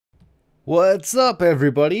What's up,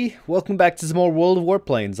 everybody? Welcome back to some more World of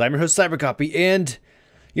Warplanes. I'm your host, CyberCopy, and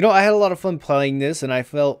I had a lot of fun playing this, and I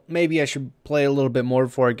felt maybe I should play a little bit more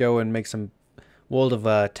before I go and make some World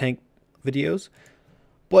of Tank videos.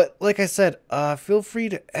 But like I said, feel free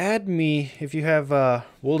to add me if you have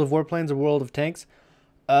World of Warplanes or World of Tanks.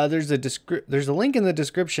 There's a link in the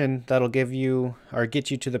description that'll give you or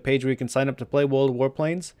get you to the page where you can sign up to play World of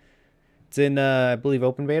Warplanes. It's in I believe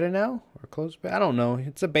open beta now or closed beta. I don't know.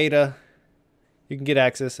 It's a beta. You can get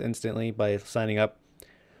access instantly by signing up.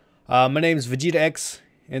 My name's Vegeta X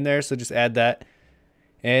in there, so just add that.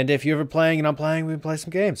 And if you're ever playing and I'm playing, we can play some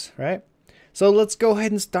games, right? So let's go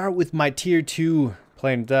ahead and start with my tier 2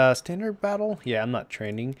 playing the standard battle. Yeah, I'm not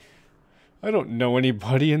training. I don't know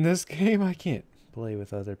anybody in this game. I can't play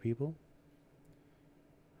with other people.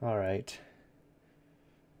 Alright.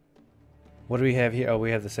 What do we have here? Oh,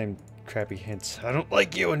 we have the same crappy hints. I don't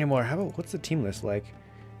like you anymore. How about, what's the team list like?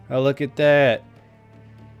 Oh, look at that.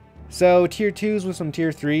 So, tier 2s with some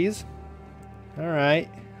tier 3s. Alright.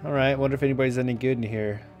 Alright, wonder if anybody's any good in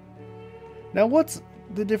here. Now, what's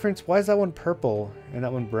the difference? Why is that one purple and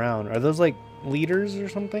that one brown? Are those like leaders or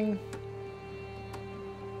something?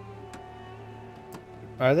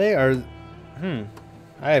 Are they? I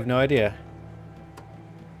have no idea.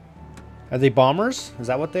 Are they bombers? Is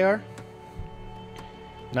that what they are?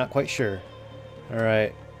 Not quite sure.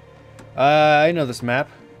 Alright. I know this map.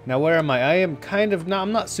 Now where am I? I am kind of not,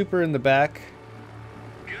 I'm not super in the back.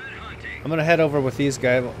 I'm gonna head over with these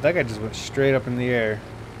guys. That guy just went straight up in the air.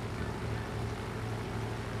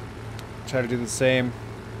 Try to do the same.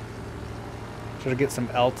 Try to get some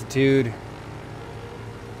altitude.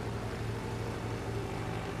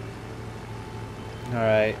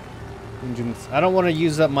 Alright. Engines. I don't want to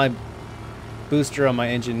use up my booster on my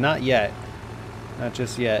engine. Not yet. Not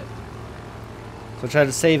just yet. So try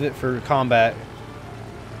to save it for combat.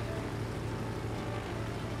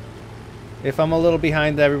 If I'm a little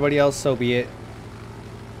behind everybody else, so be it.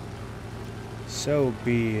 So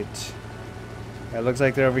be it. It looks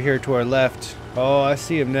like they're over here to our left. Oh, I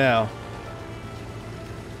see them now.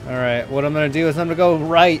 Alright, what I'm going to do is I'm going to go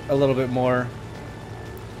right a little bit more.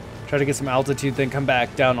 Try to get some altitude, then come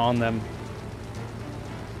back down on them.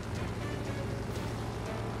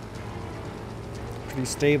 Pretty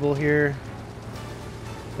stable here.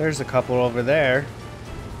 There's a couple over there.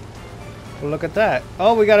 Well, look at that.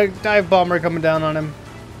 Oh, we got a dive bomber coming down on him.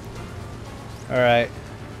 Alright.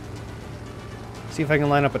 See if I can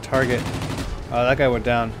line up a target. Oh, that guy went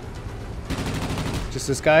down. Just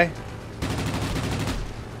this guy?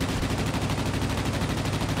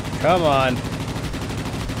 Come on.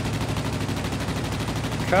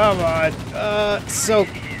 Come on. So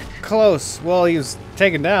close. Well, he was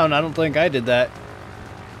taken down. I don't think I did that.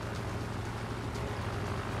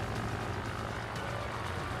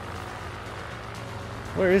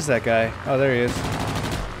 Where is that guy? Oh, there he is.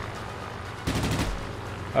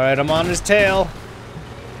 Alright, I'm on his tail.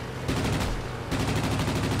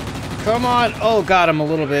 Come on. Oh, got him a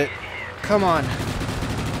little bit. Come on.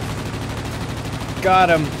 Got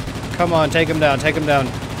him. Come on, take him down. Take him down.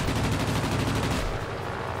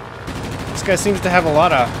 This guy seems to have a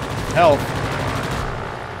lot of health.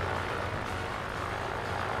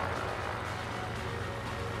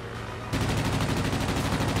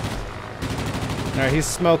 Alright, he's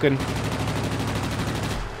smoking.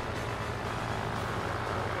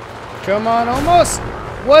 Come on, almost!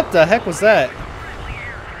 What the heck was that?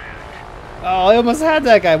 Oh, I almost had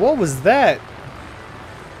that guy. What was that?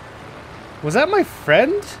 Was that my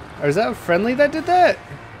friend? Or is that a friendly that did that?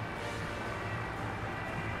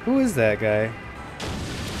 Who is that guy?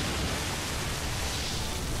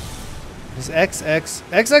 Is XX?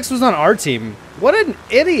 XX was on our team. What an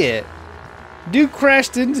idiot! Dude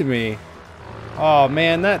crashed into me. Oh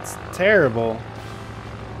man, that's terrible.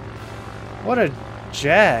 What a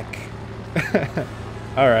jack.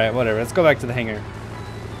 Alright, whatever. Let's go back to the hangar.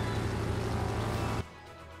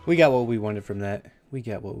 We got what we wanted from that. We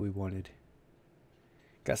got what we wanted.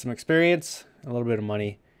 Got some experience, a little bit of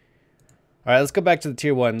money. Alright, let's go back to the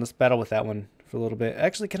tier 1. Let's battle with that one for a little bit.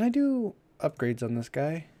 Actually, can I do upgrades on this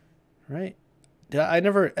guy? Right? I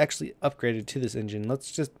never actually upgraded to this engine. Let's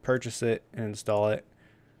just purchase it and install it.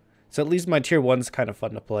 So at least my tier 1's kind of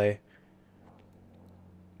fun to play.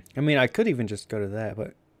 I mean, I could even just go to that,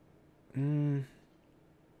 but I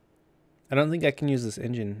don't think I can use this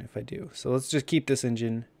engine if I do. So let's just keep this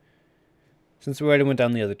engine. Since we already went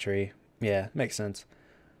down the other tree. Yeah, makes sense.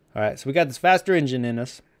 Alright, so we got this faster engine in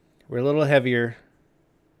us. We're a little heavier.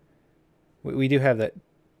 We do have that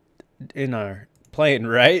in our plane,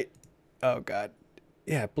 right? Oh, God.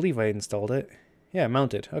 Yeah, I believe I installed it. Yeah,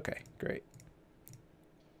 mounted. Okay, great.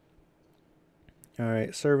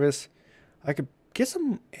 Alright, service. I could get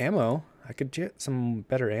some ammo. I could get some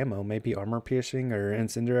better ammo. Maybe armor piercing or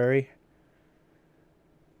incendiary.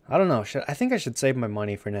 I don't know. I think I should save my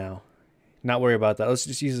money for now. Not worry about that. Let's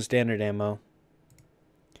just use the standard ammo.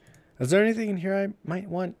 Is there anything in here I might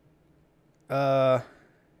want?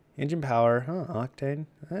 Engine power. Huh, octane.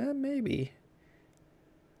 Maybe.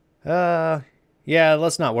 Yeah,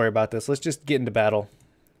 let's not worry about this. Let's just get into battle.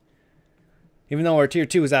 Even though our tier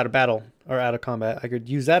 2 is out of battle, or out of combat, I could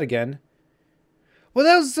use that again. Well,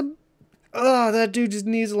 that was some... Oh, that dude just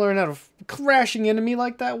needs to learn how to... Crashing into me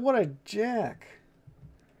like that? What a jack.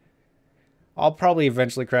 I'll probably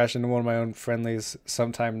eventually crash into one of my own friendlies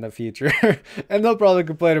sometime in the future. And they'll probably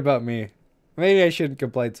complain about me. Maybe I shouldn't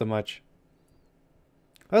complain so much.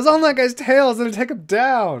 I was on that guy's tail. I was going to take him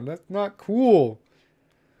down. That's not cool.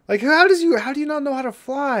 Like, how do you not know how to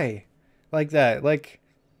fly like that? Like...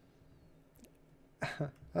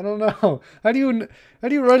 I don't know. How do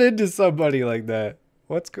you run into somebody like that?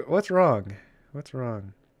 What's wrong? What's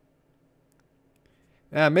wrong?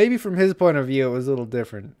 Maybe from his point of view it was a little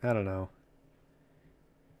different. I don't know.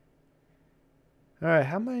 All right,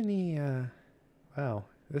 how many? Wow,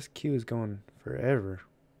 this queue is going forever.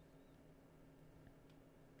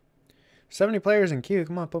 70 players in queue.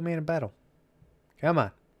 Come on, put me in a battle. Come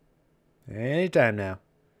on. Anytime now.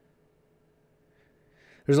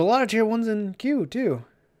 There's a lot of tier 1s in queue too,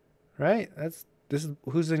 right? This is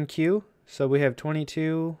who's in queue. So we have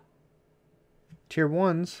 22 tier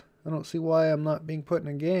 1s. I don't see why I'm not being put in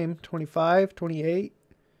a game. 25, 28.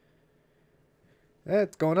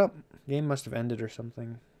 It's going up. Game must have ended or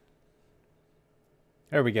something.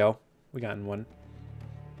 There we go. We got in one.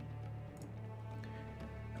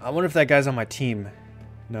 I wonder if that guy's on my team.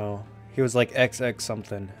 No, he was like XX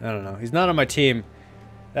something. I don't know. He's not on my team.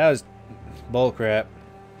 That was bullcrap.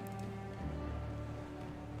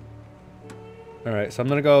 Alright, so I'm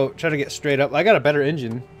gonna go try to get straight up. I got a better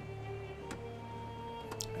engine.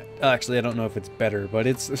 Actually, I don't know if it's better, but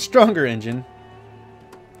it's a stronger engine.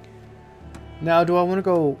 Now, do I want to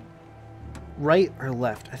go right or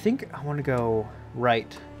left? I think I want to go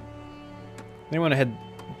right. I want to head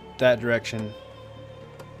that direction.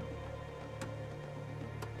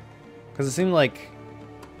 Because it seemed like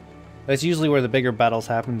that's usually where the bigger battles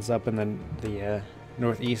happens, up in the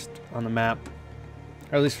northeast on the map.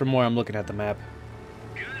 Or at least from where I'm looking at the map.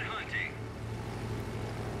 Good hunting.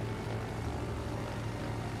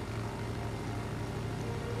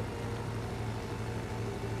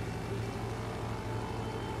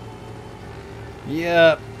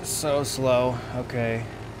 Yeah, so slow. Okay.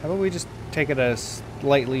 How about we just take it at a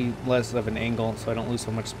slightly less of an angle so I don't lose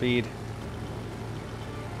so much speed.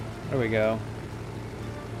 There we go.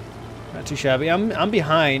 Not too shabby. I'm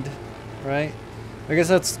behind, right? I guess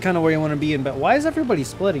that's kind of where you want to be in, but why is everybody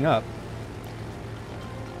splitting up?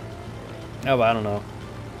 Oh, but I don't know.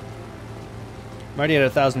 I'm already at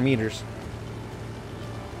 1,000 meters.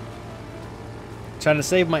 Trying to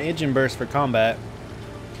save my engine burst for combat.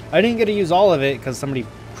 I didn't get to use all of it because somebody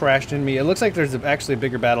crashed in me. It looks like there's actually a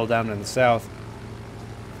bigger battle down in the south.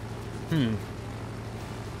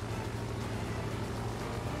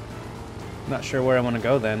 Not sure where I want to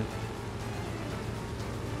go then.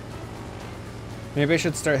 Maybe I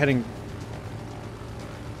should start heading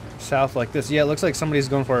south like this. Yeah, it looks like somebody's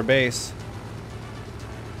going for a base.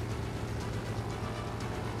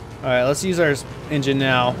 Alright, let's use our engine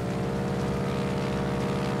now.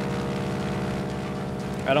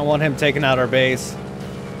 I don't want him taking out our base.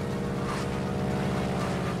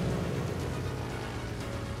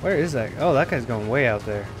 Where is that? Oh, that guy's going way out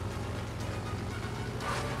there.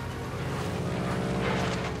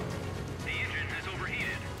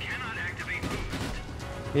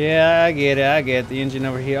 Yeah, I get it. I get the engine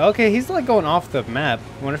over here. Okay, he's like going off the map.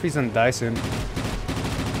 I wonder if he's gonna die soon.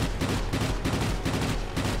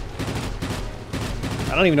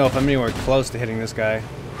 I don't even know if I'm anywhere close to hitting this guy.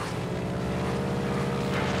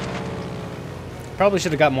 Probably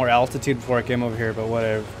should have got more altitude before I came over here, but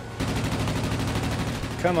whatever.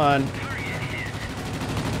 Come on.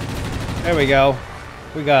 There we go.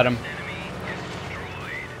 We got him.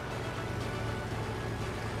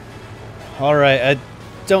 Alright, I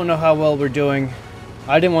don't know how well we're doing.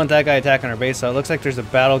 I didn't want that guy attacking our base, so it looks like there's a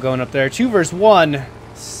battle going up there. 2 versus 1.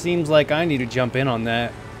 Seems like I need to jump in on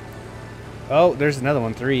that. Oh, there's another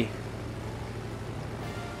one. 3.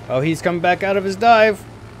 Oh, he's coming back out of his dive.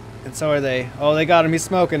 And so are they. Oh, they got him. He's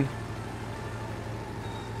smoking.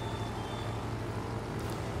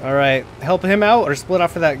 Alright, help him out or split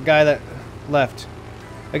off for that guy that left.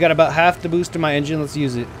 I got about half the boost in my engine. Let's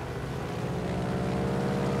use it.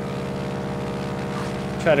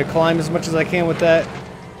 Try to climb as much as I can with that.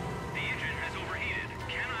 The engine has overheated.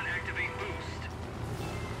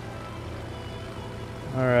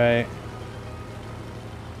 Alright.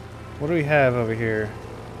 What do we have over here?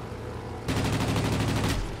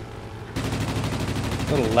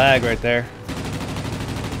 A little lag right there.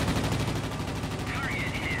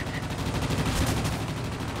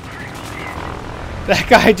 That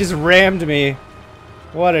guy just rammed me.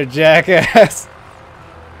 What a jackass.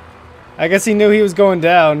 I guess he knew he was going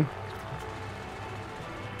down.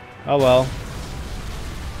 Oh well.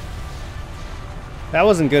 That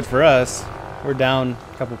wasn't good for us. We're down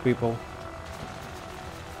a couple people.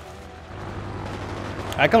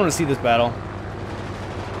 I kind of want to see this battle.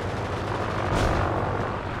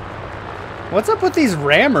 What's up with these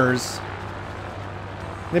rammers?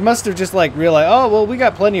 They must have just like realized, oh, well, we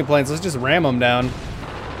got plenty of planes. Let's just ram them down.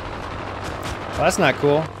 Well, that's not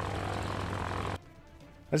cool.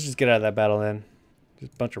 Let's just get out of that battle then.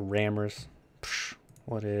 Just a bunch of rammers. Psh,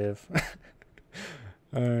 what if?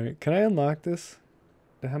 Alright, can I unlock this?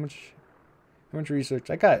 How much research?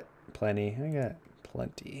 I got plenty. I got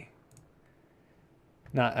plenty.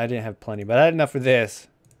 I didn't have plenty, but I had enough for this.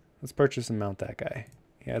 Let's purchase and mount that guy.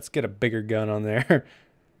 Yeah, let's get a bigger gun on there.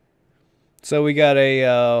 So we got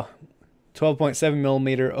a 12.7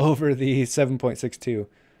 millimeter over the 7.62.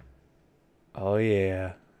 Oh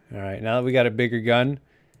yeah. Alright, now that we got a bigger gun.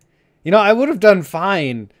 You know, I would have done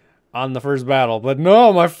fine on the first battle, but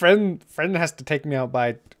no, my friend has to take me out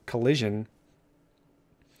by collision.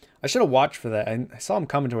 I should have watched for that. I saw him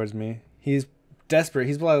coming towards me. He's desperate.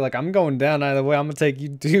 He's probably like, I'm going down either way. I'm going to take you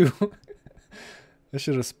too. I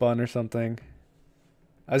should have spun or something.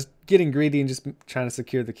 I was getting greedy and just trying to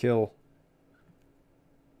secure the kill.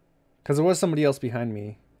 Because there was somebody else behind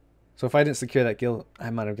me. So if I didn't secure that kill, I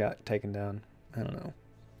might have got taken down. I don't know.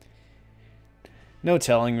 No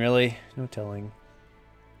telling, really. No telling.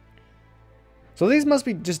 So these must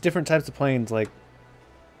be just different types of planes, like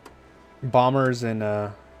bombers and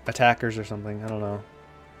attackers or something. I don't know.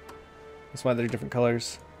 That's why they're different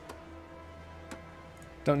colors.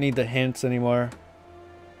 Don't need the hints anymore.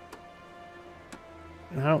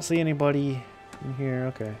 I don't see anybody in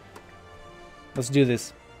here. Okay. Let's do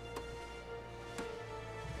this.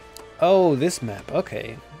 Oh, this map.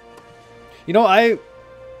 Okay. You know, I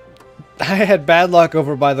had bad luck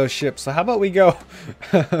over by those ships. So how about we go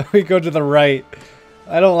we go to the right.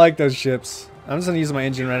 I don't like those ships. I'm just going to use my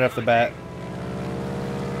engine right off the bat.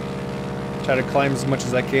 Try to climb as much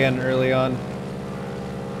as I can early on.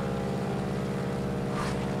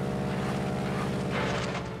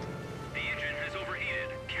 The engine has overheated.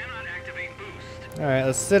 Cannot activate boost. Alright,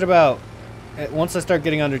 let's sit about. Once I start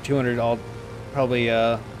getting under 200, I'll probably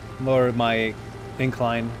lower my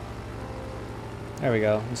incline. There we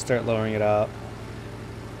go. Let's start lowering it out.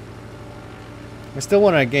 I still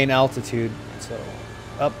want to gain altitude, so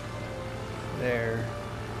up there.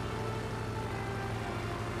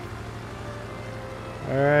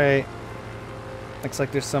 Alright. Looks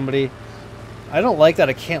like there's somebody. I don't like that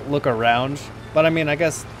I can't look around, but I mean, I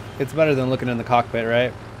guess it's better than looking in the cockpit,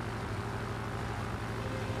 right?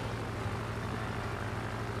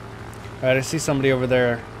 Alright, I see somebody over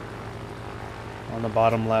there on the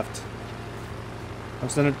bottom left. I'm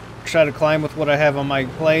just gonna try to climb with what I have on my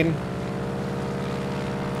plane.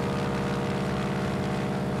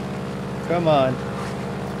 Come on.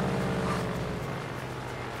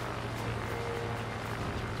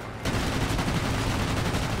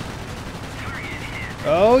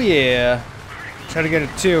 Oh yeah. Try to get it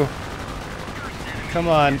too. Come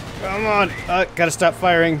on. Come on. Gotta stop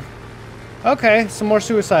firing. Okay, some more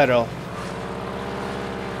suicidal.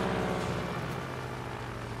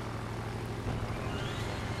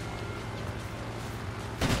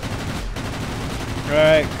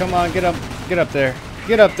 Alright, come on, get up there.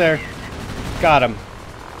 Get up there. Got him.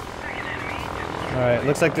 Alright,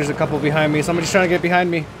 looks like there's a couple behind me. Somebody's trying to get behind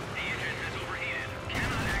me.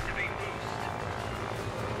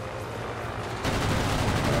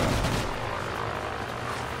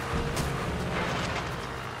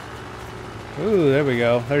 Ooh, there we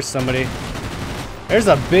go. There's somebody. There's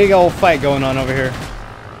a big old fight going on over here.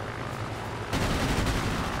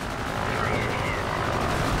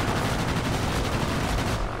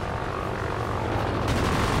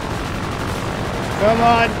 Come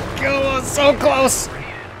on, go on, so close.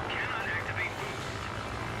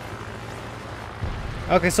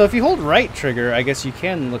 Okay, so if you hold right trigger, I guess you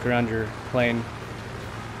can look around your plane.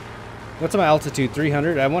 What's my altitude?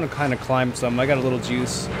 300? I want to kind of climb some. I got a little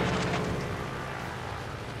juice.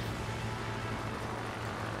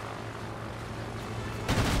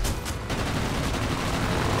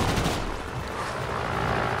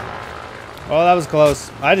 Oh, that was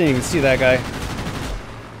close. I didn't even see that guy.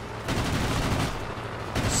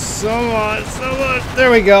 Someone.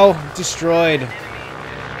 There we go. Destroyed.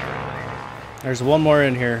 There's one more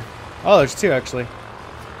in here. Oh, there's two actually.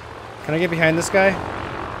 Can I get behind this guy?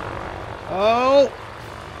 Oh,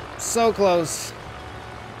 so close.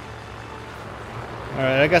 All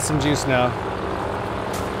right, I got some juice now.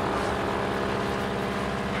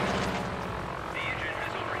 The engine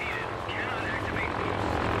has overheated. Cannot activate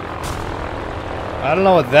boost. I don't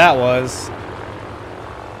know what that was.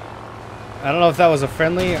 I don't know if that was a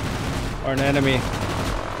friendly or an enemy.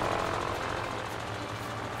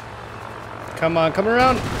 Come on, come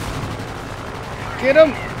around. Get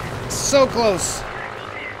him. So close.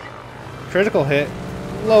 Critical hit.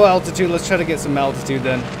 Low altitude. Let's try to get some altitude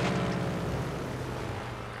then.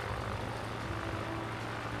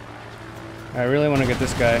 I really want to get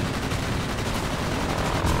this guy.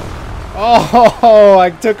 Oh,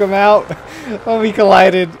 I took him out. Oh, we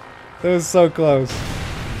collided. That was so close.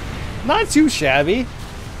 Not too shabby,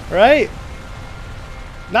 right?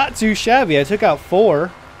 Not too shabby. I took out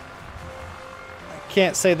 4. I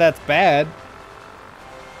can't say that's bad.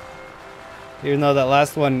 Even though that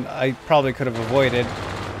last one I probably could have avoided.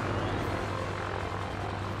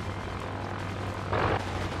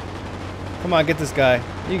 Come on, get this guy.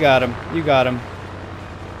 You got him. You got him.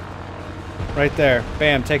 Right there.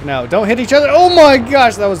 Bam, taken out. Don't hit each other. Oh my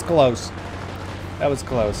gosh, that was close. That was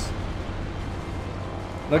close.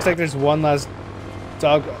 Looks like there's one last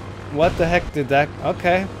dog. What the heck did that?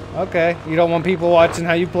 Okay. Okay. You don't want people watching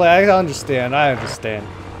how you play. I understand. I understand.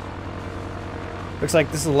 Looks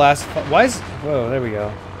like this is the last. Why is? Whoa, there we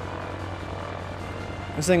go.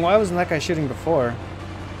 I was saying, why wasn't that guy shooting before?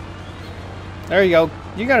 There you go.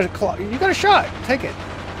 You got a shot. Take it.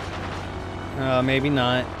 Maybe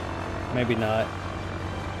not. Maybe not.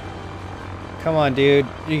 Come on, dude.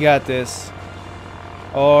 You got this.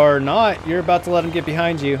 Or not. You're about to let him get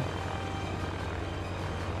behind you.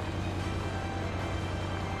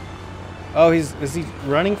 Oh, is he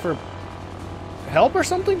running for help or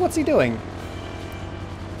something? What's he doing?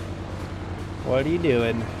 What are you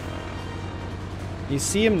doing? You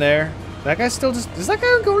see him there. That guy's still just... Is that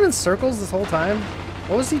guy going in circles this whole time?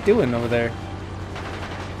 What was he doing over there?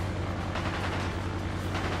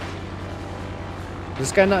 Does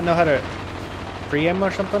this guy not know how to pre-aim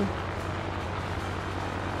or something?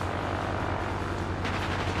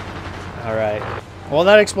 Alright. Well,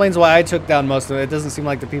 that explains why I took down most of it. It doesn't seem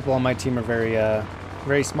like the people on my team are very,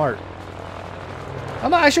 very smart.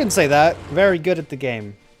 I shouldn't say that. Very good at the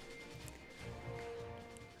game.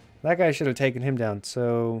 That guy should have taken him down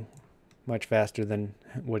so much faster than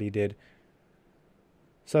what he did.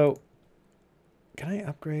 So, can I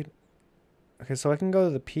upgrade? Okay, so I can go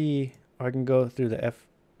to the P, or I can go through the F,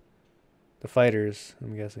 the fighters,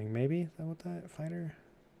 I'm guessing. Maybe? Is that what that fighter?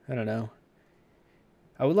 I don't know.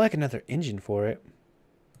 I would like another engine for it.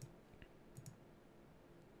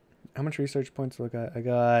 How much research points do I got? I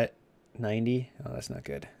got 90. Oh, that's not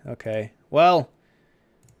good. Okay. Well,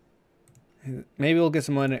 maybe we'll get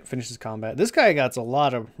some when it finishes combat. This guy got a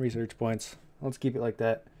lot of research points. Let's keep it like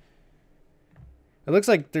that. It looks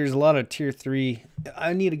like there's a lot of tier 3.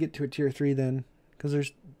 I need to get to a tier 3 then, because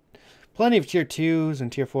there's plenty of tier 2s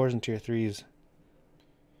and tier 4s and tier 3s.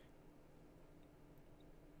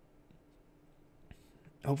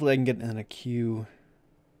 Hopefully I can get in a queue.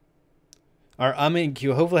 Or I'm in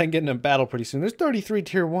queue. Hopefully I can get in a battle pretty soon. There's 33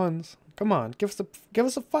 tier 1s. Come on, give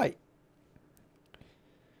us a fight.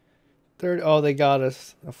 Oh, they got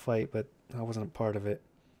us a fight, but I wasn't a part of it.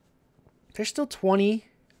 There's still 20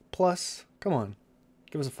 plus. Come on.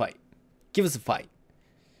 Give us a fight. Give us a fight.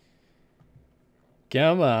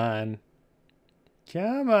 Come on.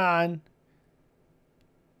 Come on.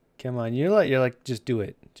 Come on. You're like, just do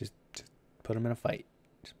it. Just put them in a fight.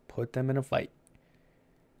 Just put them in a fight.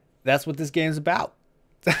 That's what this game's about.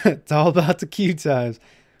 It's all about the queue times.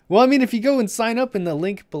 Well, I mean, if you go and sign up in the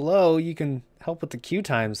link below, you can help with the queue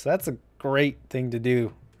times. That's a great thing to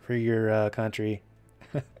do for your country.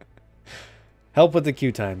 Help with the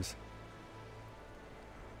queue times.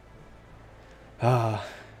 Ah.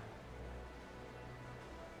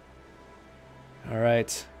 All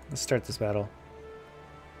right, let's start this battle.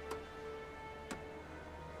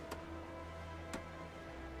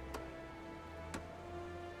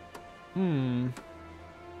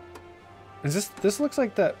 Is this looks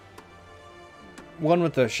like that one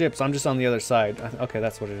with the ships. I'm just on the other side. Okay,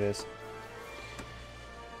 that's what it is.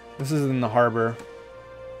 This is in the harbor.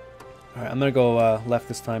 All right, I'm gonna go left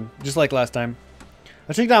this time, just like last time.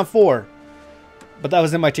 I took down 4, but that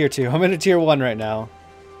was in my tier 2. I'm in a tier 1 right now.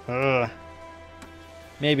 Ugh.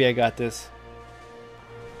 Maybe I got this.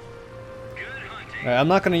 All right, I'm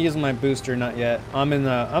not gonna use my booster, not yet.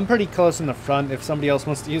 I'm pretty close in the front. If somebody else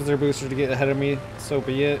wants to use their booster to get ahead of me, so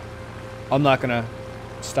be it. I'm not gonna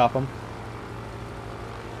stop them.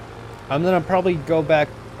 I'm gonna probably go back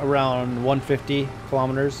around 150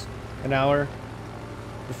 kilometers an hour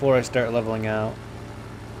before I start leveling out.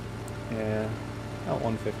 Yeah, about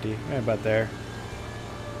 150, right about there.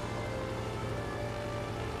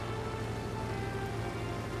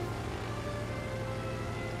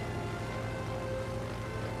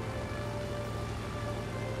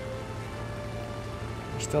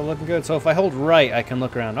 Still looking good. So if I hold right, I can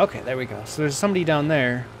look around. Okay, there we go. So there's somebody down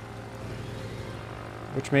there,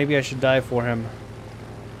 which maybe I should dive for him.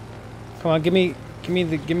 Come on, give me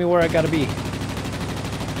where I gotta be.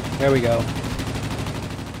 There we go.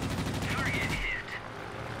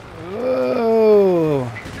 Oh!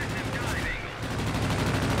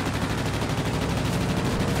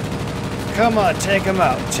 Come on, take him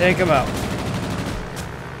out. Take him out.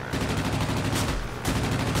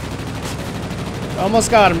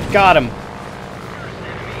 Almost got him. Got him.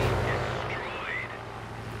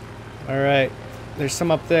 Alright. There's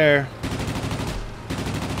some up there.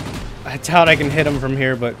 I doubt I can hit him from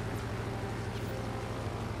here, but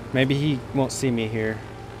maybe he won't see me here.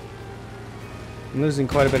 I'm losing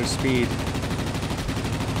quite a bit of speed.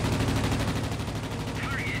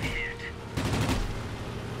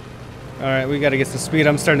 Alright, we gotta get some speed.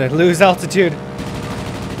 I'm starting to lose altitude.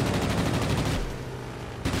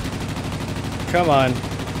 Come on.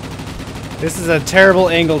 This is a terrible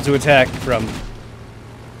angle to attack from.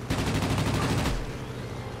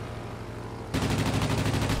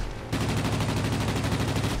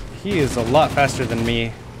 He is a lot faster than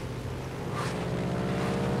me.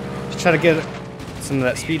 Let's try to get some of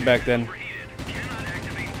that speed back then.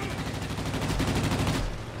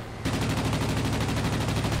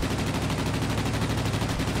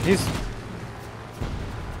 He's...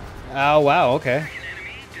 Oh, wow, okay.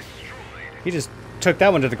 He just took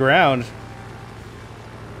that one to the ground.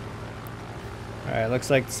 Alright, looks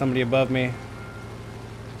like somebody above me.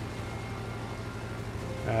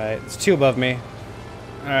 Alright, it's two above me.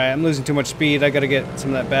 Alright, I'm losing too much speed. I gotta get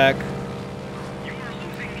some of that back.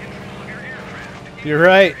 You're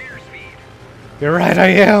right. You're right, I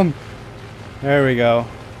am. There we go.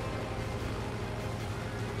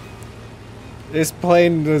 This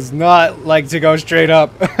plane does not like to go straight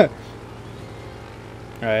up.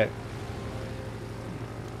 Alright.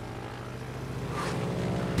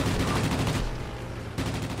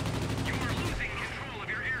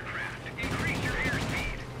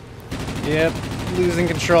 Yep, losing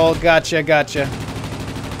control. Gotcha, gotcha.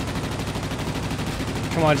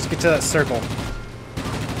 Come on, just get to that circle.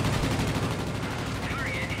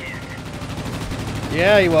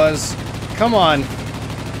 Yeah, he was. Come on.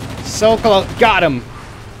 So close. Got him.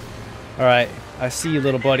 Alright, I see you,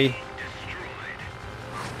 little buddy.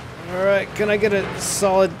 Alright, can I get a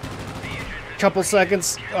solid couple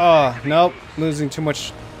seconds? Oh, nope. Losing too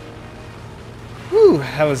much. Whew,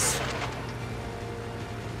 that was...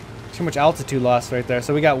 too much altitude loss right there.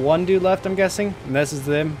 So we got one dude left, I'm guessing. And this is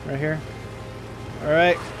them right here.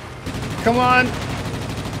 Alright. Come on.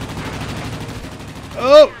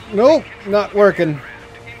 Oh, nope. Not working.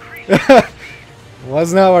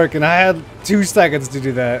 Was not working. I had 2 seconds to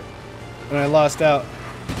do that. And I lost out.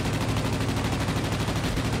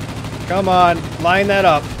 Come on. Line that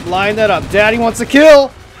up. Line that up. Daddy wants a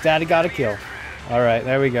kill. Daddy got a kill. Alright,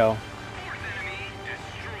 there we go.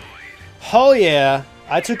 Oh yeah.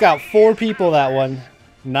 I took out 4 people that one.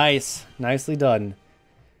 Nice. Nicely done.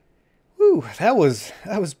 Whew, that was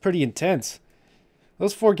pretty intense.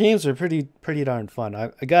 Those 4 games are pretty darn fun.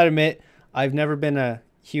 I gotta admit, I've never been a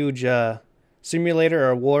huge simulator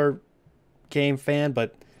or war game fan,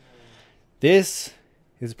 but this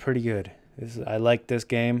is pretty good. I like this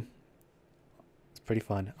game. It's pretty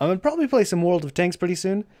fun. I'm gonna probably play some World of Tanks pretty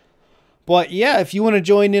soon. But yeah, if you want to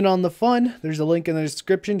join in on the fun, there's a link in the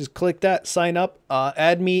description. Just click that, sign up,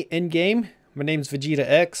 add me in game. My name's Vegeta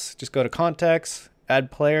X. Just go to contacts,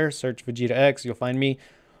 add player, search Vegeta X. You'll find me.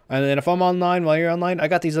 And then if I'm online while you're online, I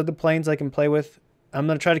got these other planes I can play with. I'm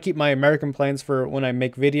gonna try to keep my American planes for when I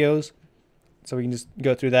make videos, so we can just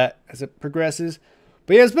go through that as it progresses.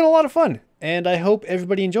 But yeah, it's been a lot of fun, and I hope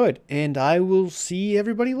everybody enjoyed. And I will see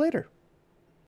everybody later.